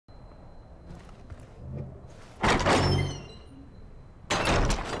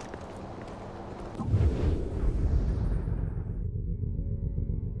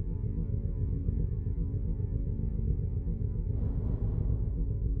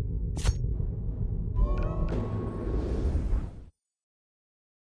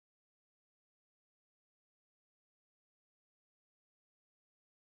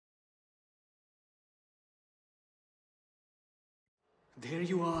There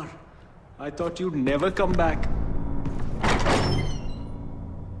you are. I thought you'd never come back.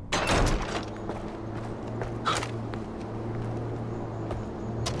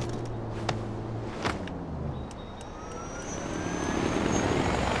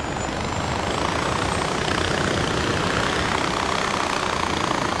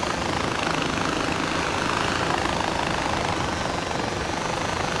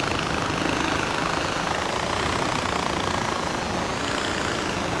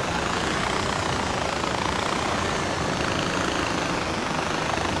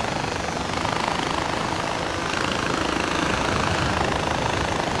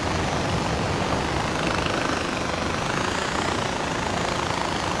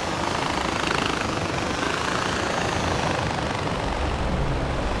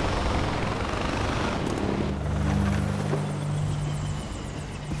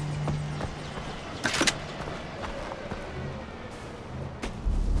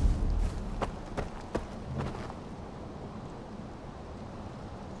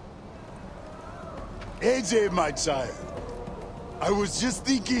 AJ, my child, I was just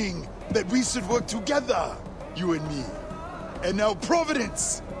thinking that we should work together, you and me. And now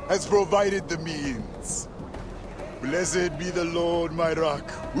Providence has provided the means. Blessed be the Lord, my rock,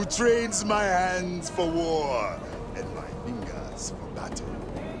 who trains my hands for war and my fingers for battle.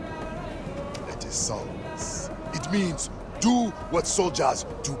 That is Psalms. It means do what soldiers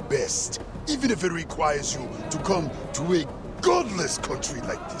do best, even if it requires you to come to a godless country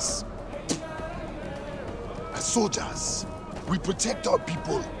like this. As soldiers, we protect our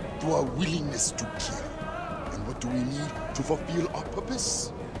people through our willingness to kill. And what do we need to fulfill our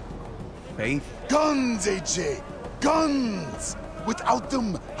purpose? Faith? Guns, AJ! Guns! Without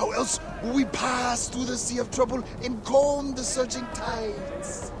them, how else will we pass through the sea of trouble and calm the surging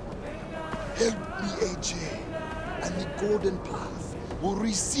tides? Help me, AJ, and the Golden Path will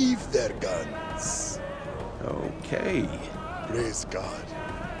receive their guns. Okay. Praise God.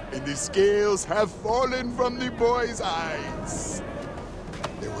 And the scales have fallen from the boy's eyes.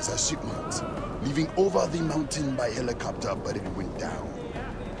 There was a shipment leaving over the mountain by helicopter, but it went down.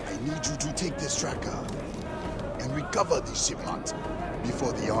 I need you to take this tracker and recover the shipment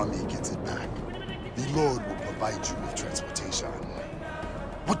before the army gets it back. The Lord will provide you with transportation.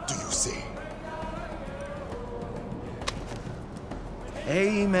 What do you say?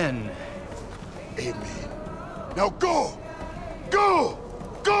 Amen. Amen. Now go! Go!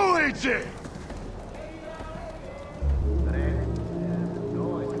 Go, AJ!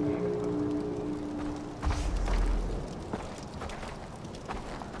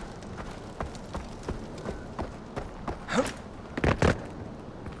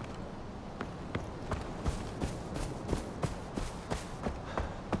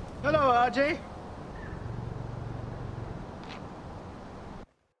 Hello, RJ.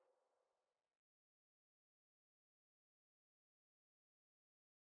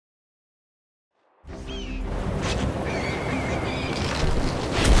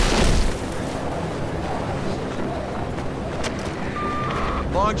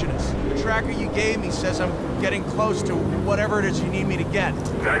 Longinus, the tracker you gave me says I'm getting close to whatever it is you need me to get.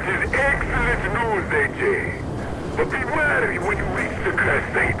 That is excellent news, AJ. But be wary when you reach the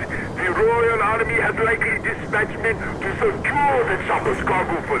Crescent. The Royal Army has likely dispatched men to secure the chopper's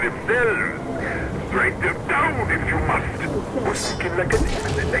cargo for themselves. Strike them down if you must. We're speaking like a thief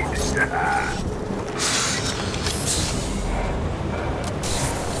in the night.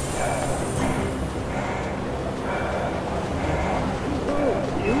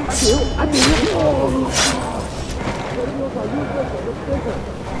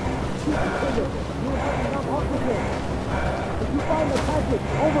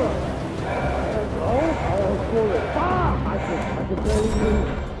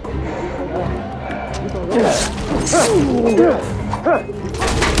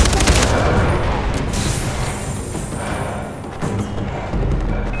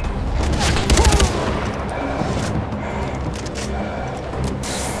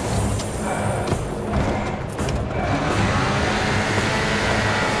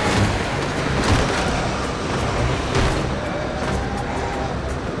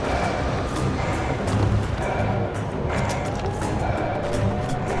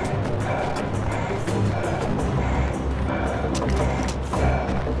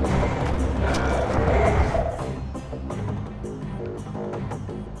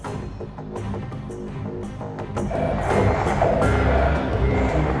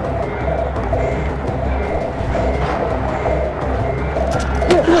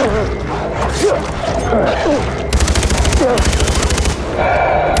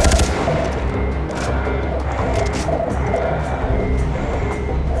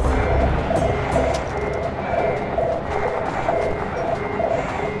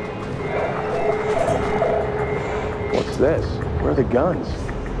 are the guns?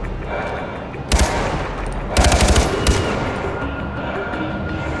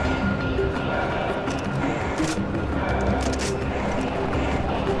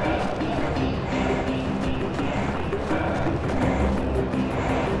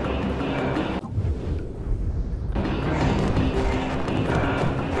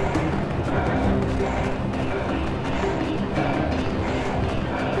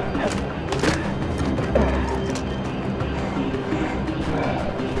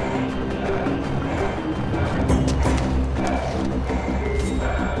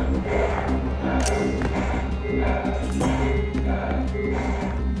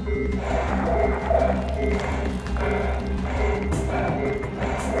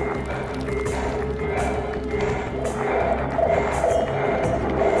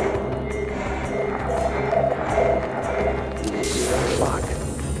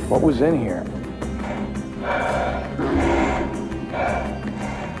 What was in here?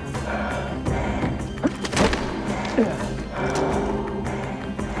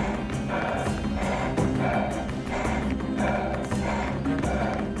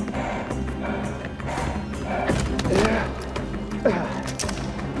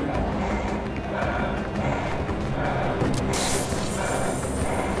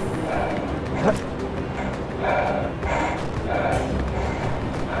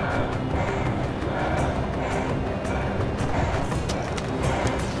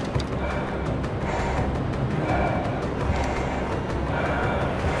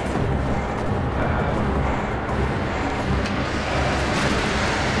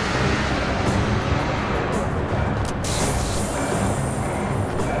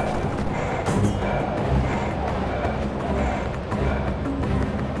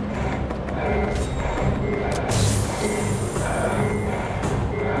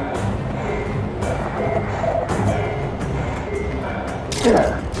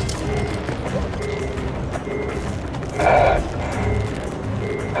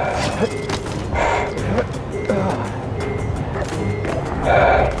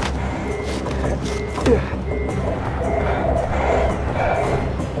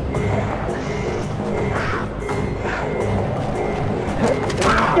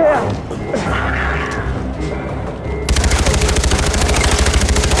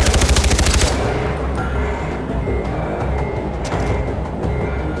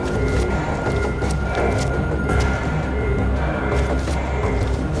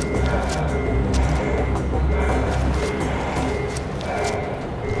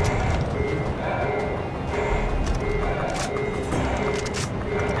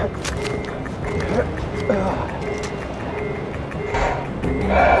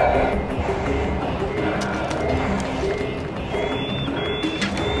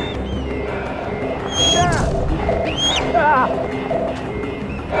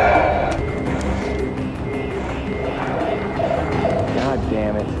 God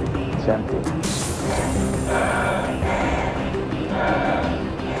damn it, it's empty.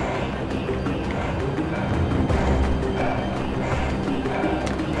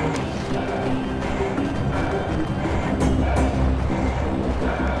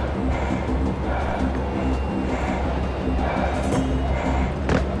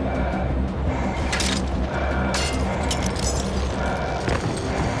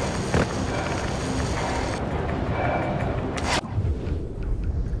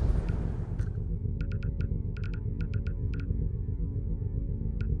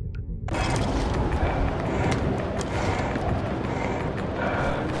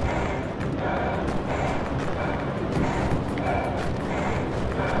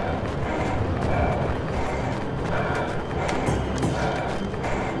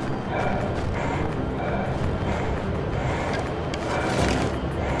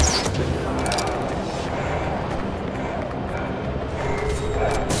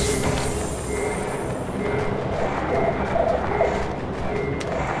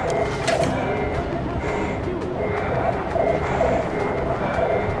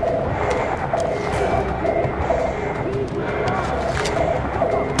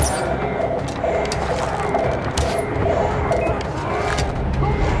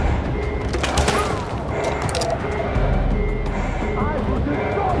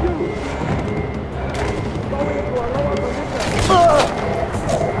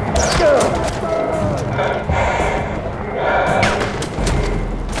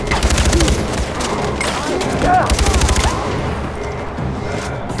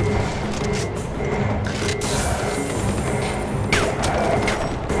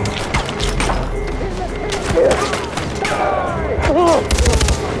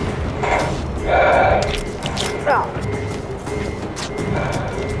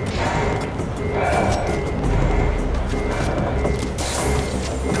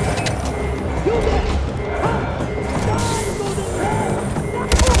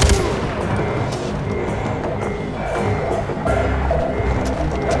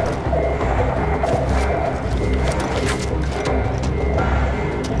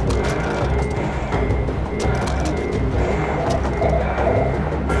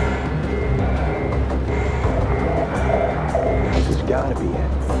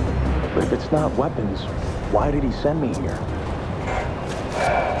 it's not weapons, why did he send me here?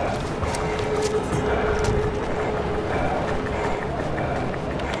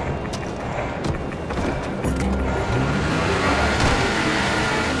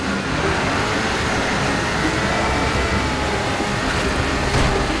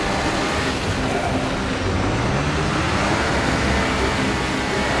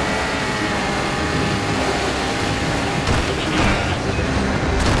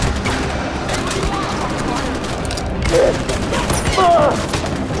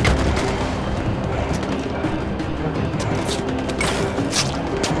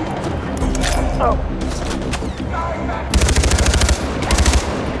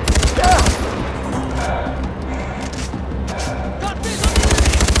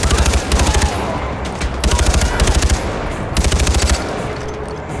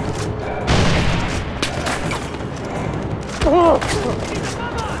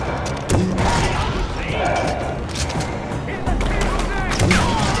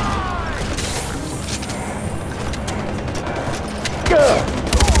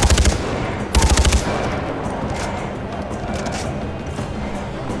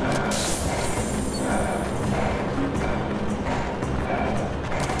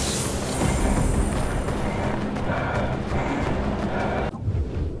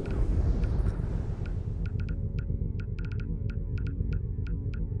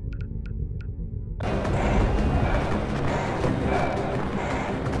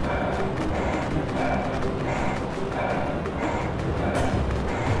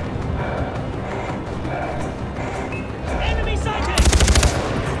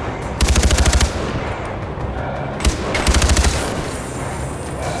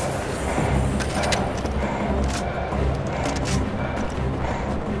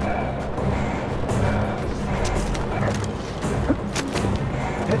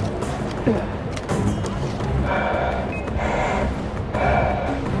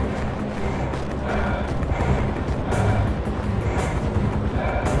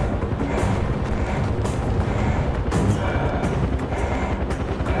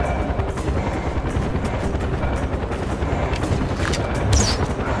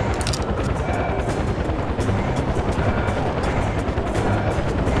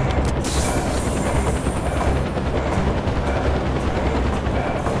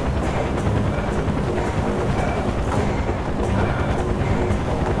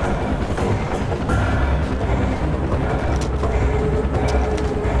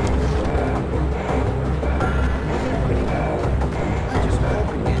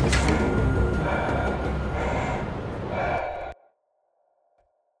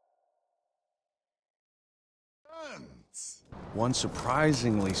 One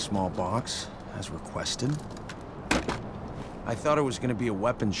surprisingly small box, as requested. I thought it was going to be a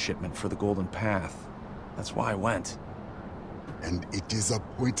weapons shipment for the Golden Path. That's why I went. And it is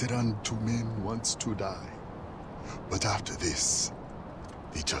appointed unto men once to die. But after this,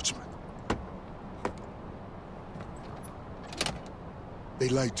 the judgment. They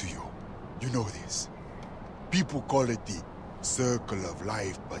lied to you. You know this. People call it the circle of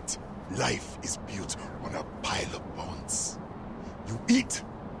life, but life is built on a pile of bones. You eat,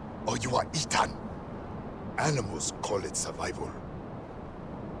 or you are eaten. Animals call it survival.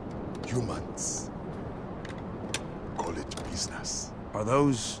 Humans call it business. Are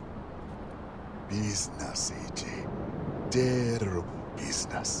those... Business, AJ. Terrible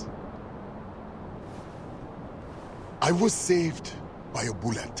business. I was saved by a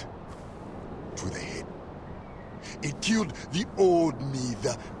bullet to the head. It killed the old me,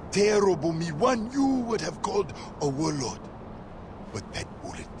 the terrible me, one you would have called a warlord. But that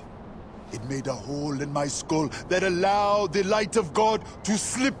bullet, it made a hole in my skull that allowed the light of God to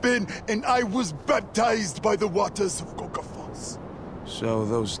slip in, and I was baptized by the waters of Coca Falls. So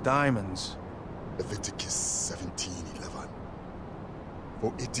those diamonds... Leviticus 17:11.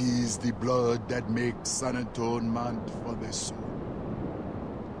 For it is the blood that makes an atonement for the soul.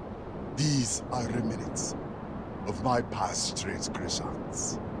 These are remnants of my past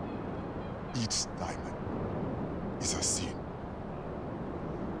transgressions. Each diamond is a sin,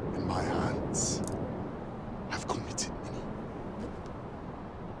 and my hands have committed many.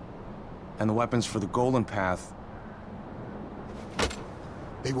 And the weapons for the Golden Path...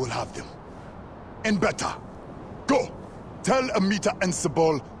 They will have them. And better. Go! Tell Amita and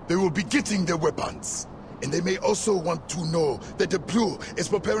Sabal they will be getting their weapons. And they may also want to know that the Blue is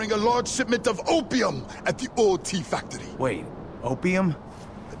preparing a large shipment of opium at the OT factory. Wait, opium?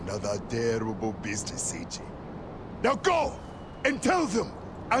 Another terrible business, AJ. Now go! And tell them!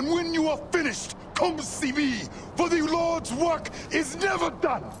 And when you are finished, come see me! For the Lord's work is never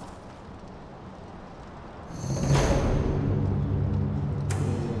done!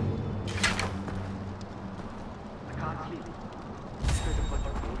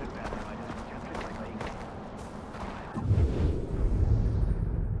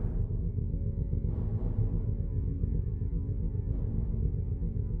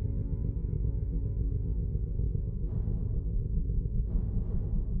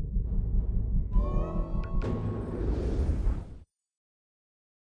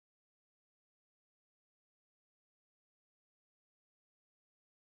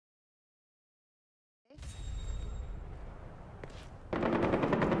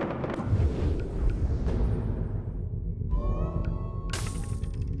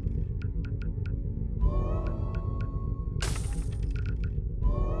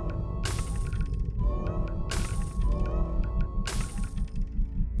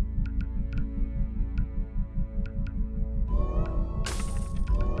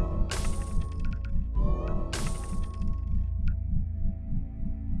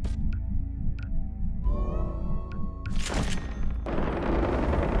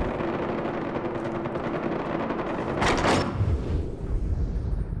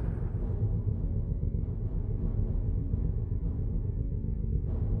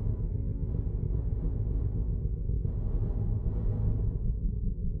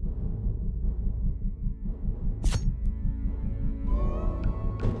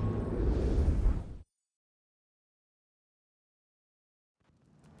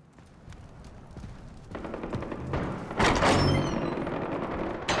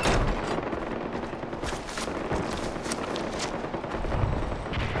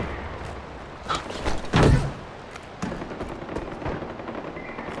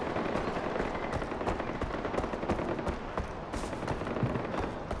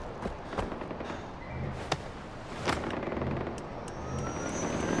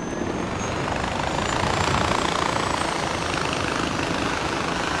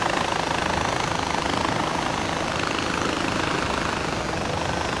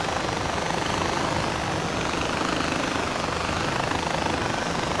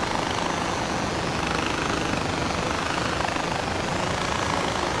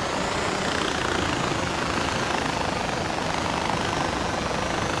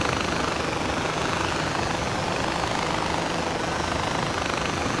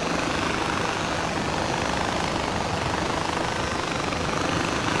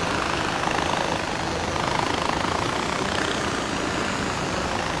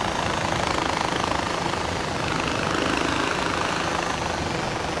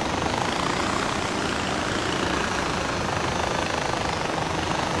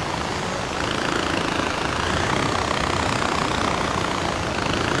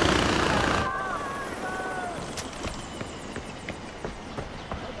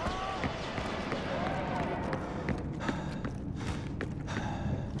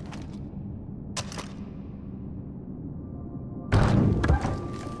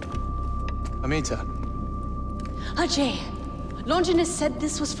 Amita. Ajay, Longinus said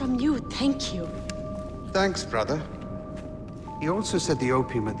this was from you. Thank you. Thanks, brother. He also said the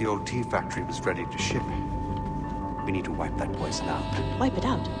opium at the old tea factory was ready to ship. We need to wipe that poison out. Wipe it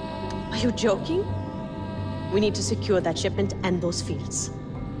out? Are you joking? We need to secure that shipment and those fields.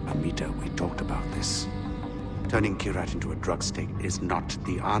 Amita, we talked about this. Turning Kirat into a drug state is not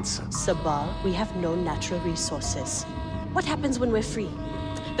the answer. Sabal, we have no natural resources. What happens when we're free?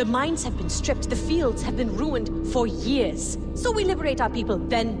 The mines have been stripped, the fields have been ruined for years. So we liberate our people,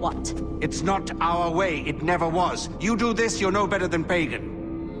 then what? It's not our way. It never was. You do this, you're no better than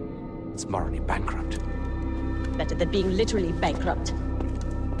pagan. It's morally bankrupt. Better than being literally bankrupt.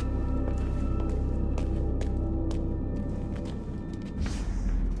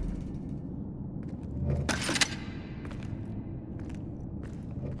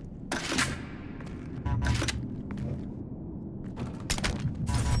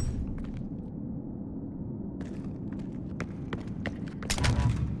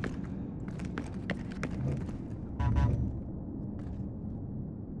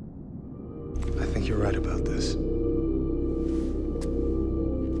 I think you're right about this.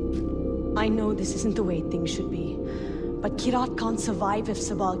 I know this isn't the way things should be, but Kirat can't survive if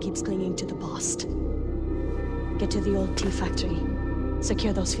Sabal keeps clinging to the past. Get to the old tea factory.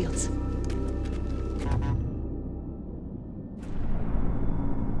 Secure those fields.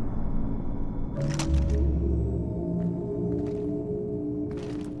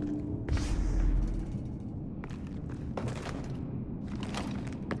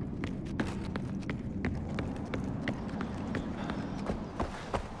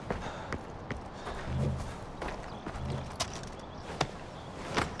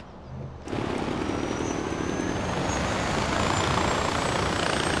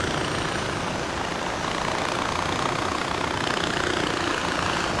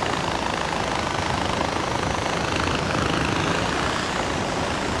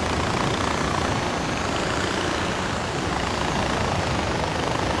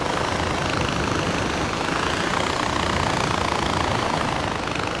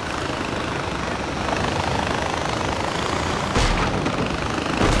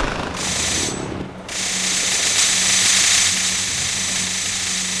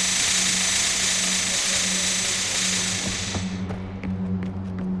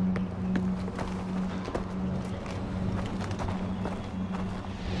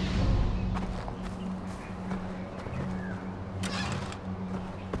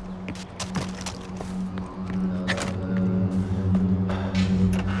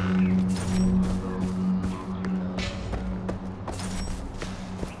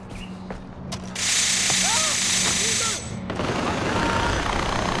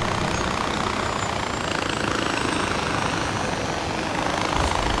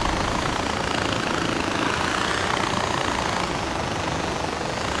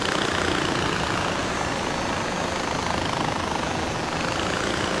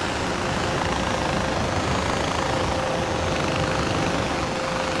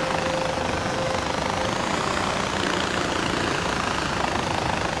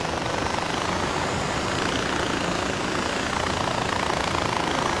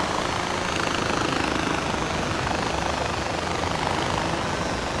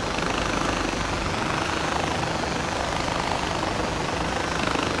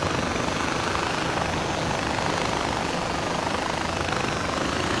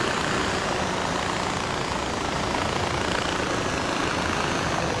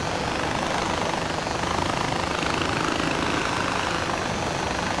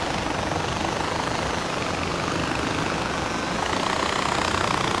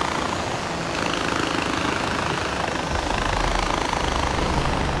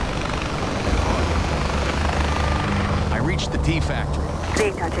 tea factory.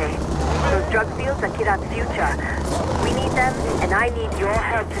 Great, Ajay. Those drug fields are Kirat's future. We need them, and I need your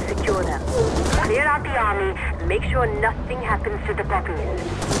help to secure them. Clear out the army, and make sure nothing happens to the puppies.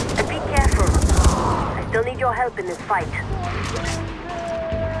 And be careful. I still need your help in this fight.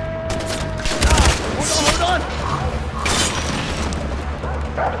 Hold on!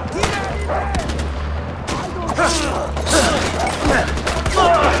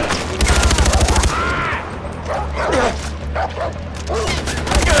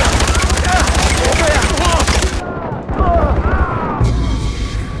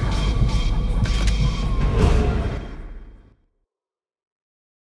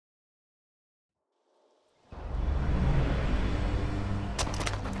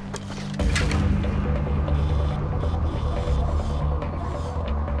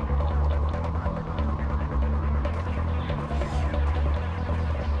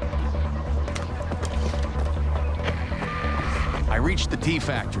 reached the tea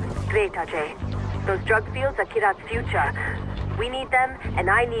factory. Great, Ajay. Those drug fields are Kirat's future. We need them, and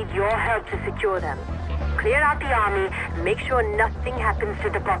I need your help to secure them. Clear out the army, make sure nothing happens to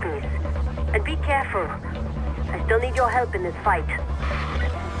the puppies. And be careful. I still need your help in this fight.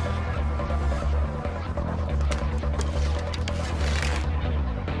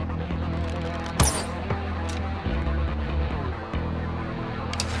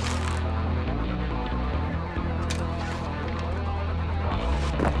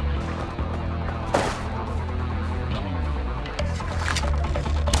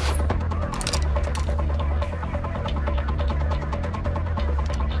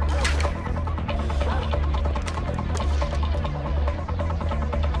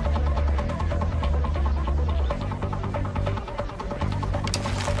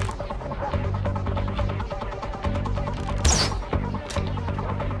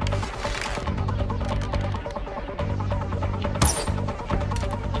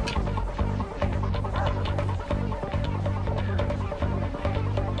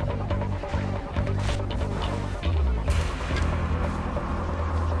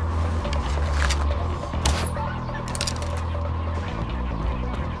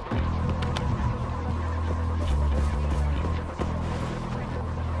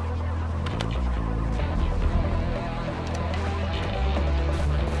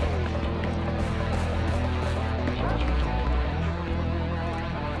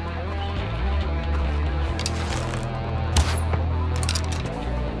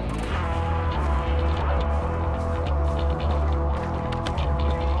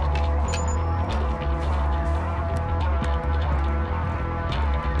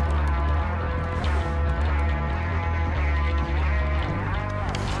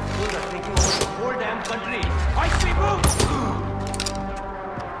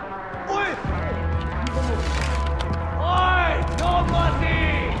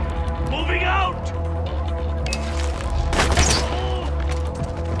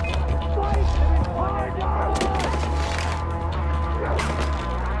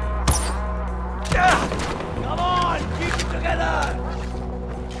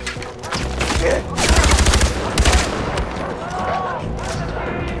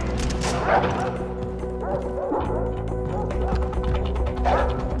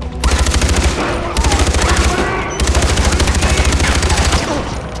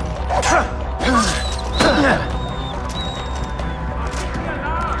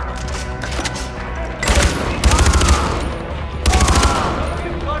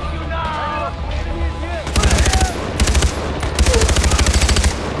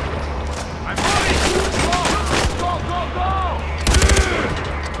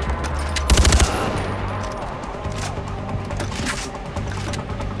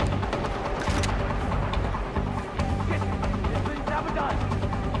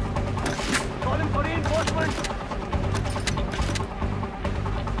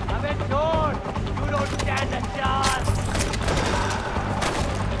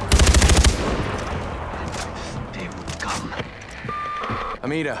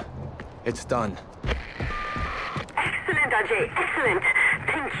 Amita, it's done. Excellent, Ajay. Excellent.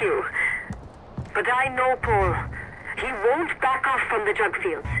 Thank you. But I know Paul. He won't back off from the drug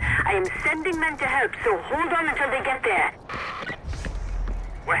fields. I am sending men to help, so hold on until they get there.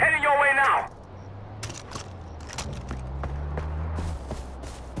 We're heading your way now.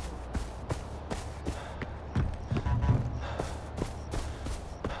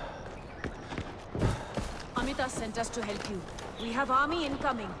 Amita sent us to help you. We have army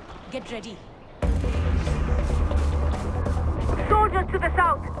incoming. Get ready. Soldiers to the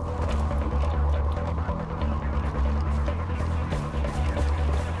south.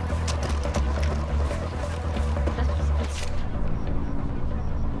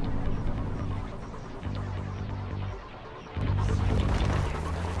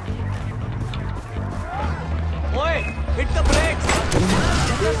 Oi! Hit the brakes!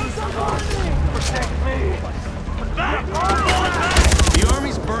 Protect me! Back! The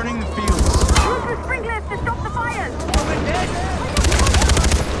army's burning the fields. Use the sprinklers to stop the fires!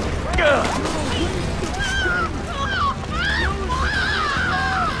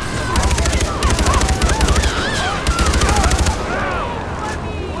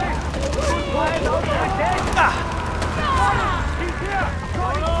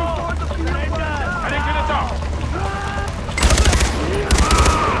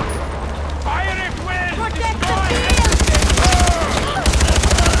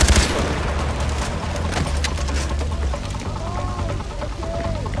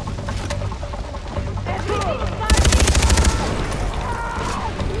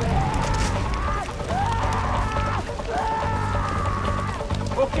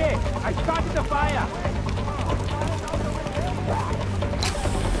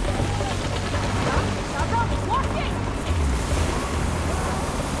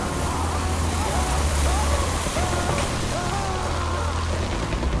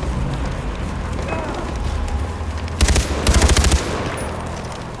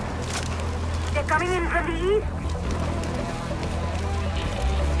 coming in from the east.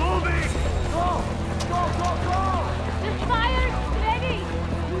 Moving! Go! Go, go, go! The fire's ready!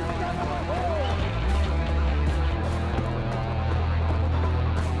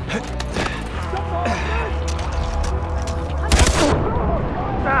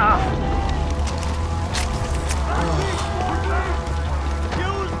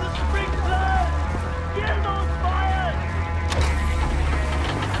 Use the sprinklers! Kill those fires!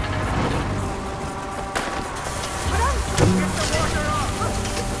 Get the water off!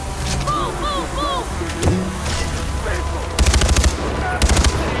 Move, move, move!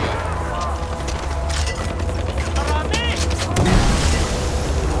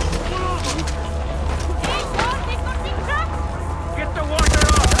 Get the water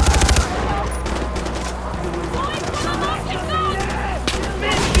off!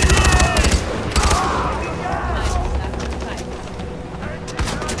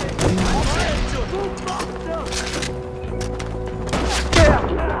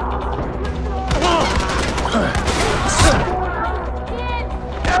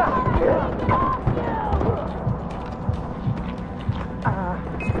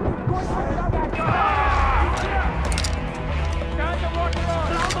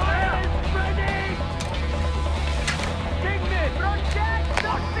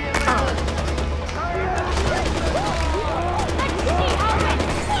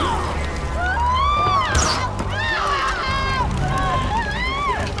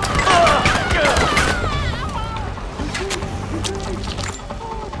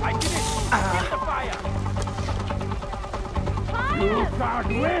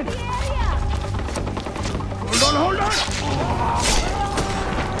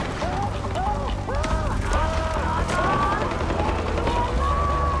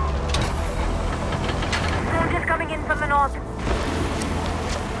 Soldiers coming in from the north.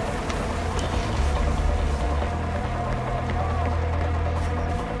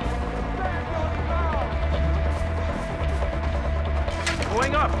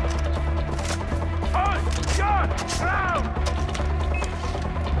 Going up! Push! Shot! Ground!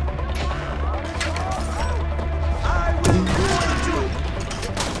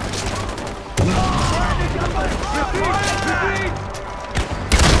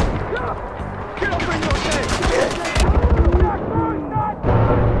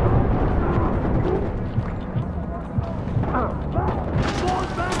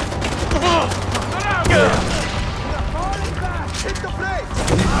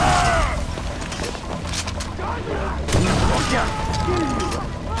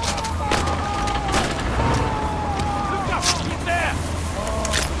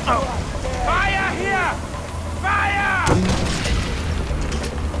 Fire here! Fire!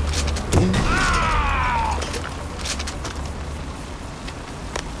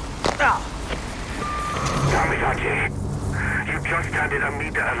 Kamikaze, you just handed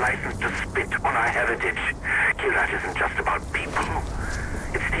Amita a license to spit on our heritage. Kirat isn't just about people.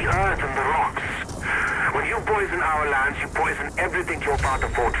 It's the earth and the rocks. When you poison our lands, you poison everything your father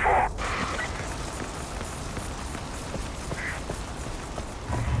fought for.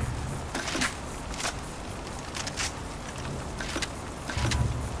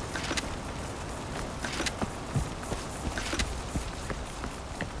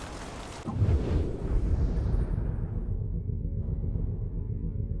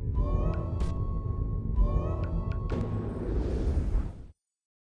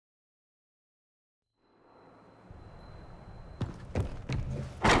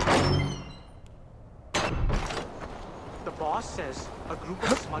 The boss says a group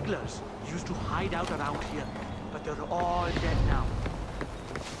of smugglers used to hide out around here, but they're all dead now.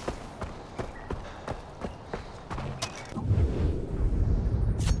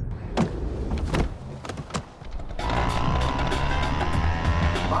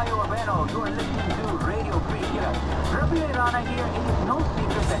 You are listening to Radio Free Kirat. Ravi and Rana here. It is no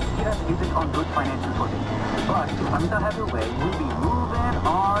secret that Kirat isn't on good financial footing. But if Amita has her way, we'll be moving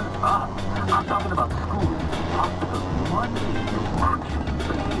on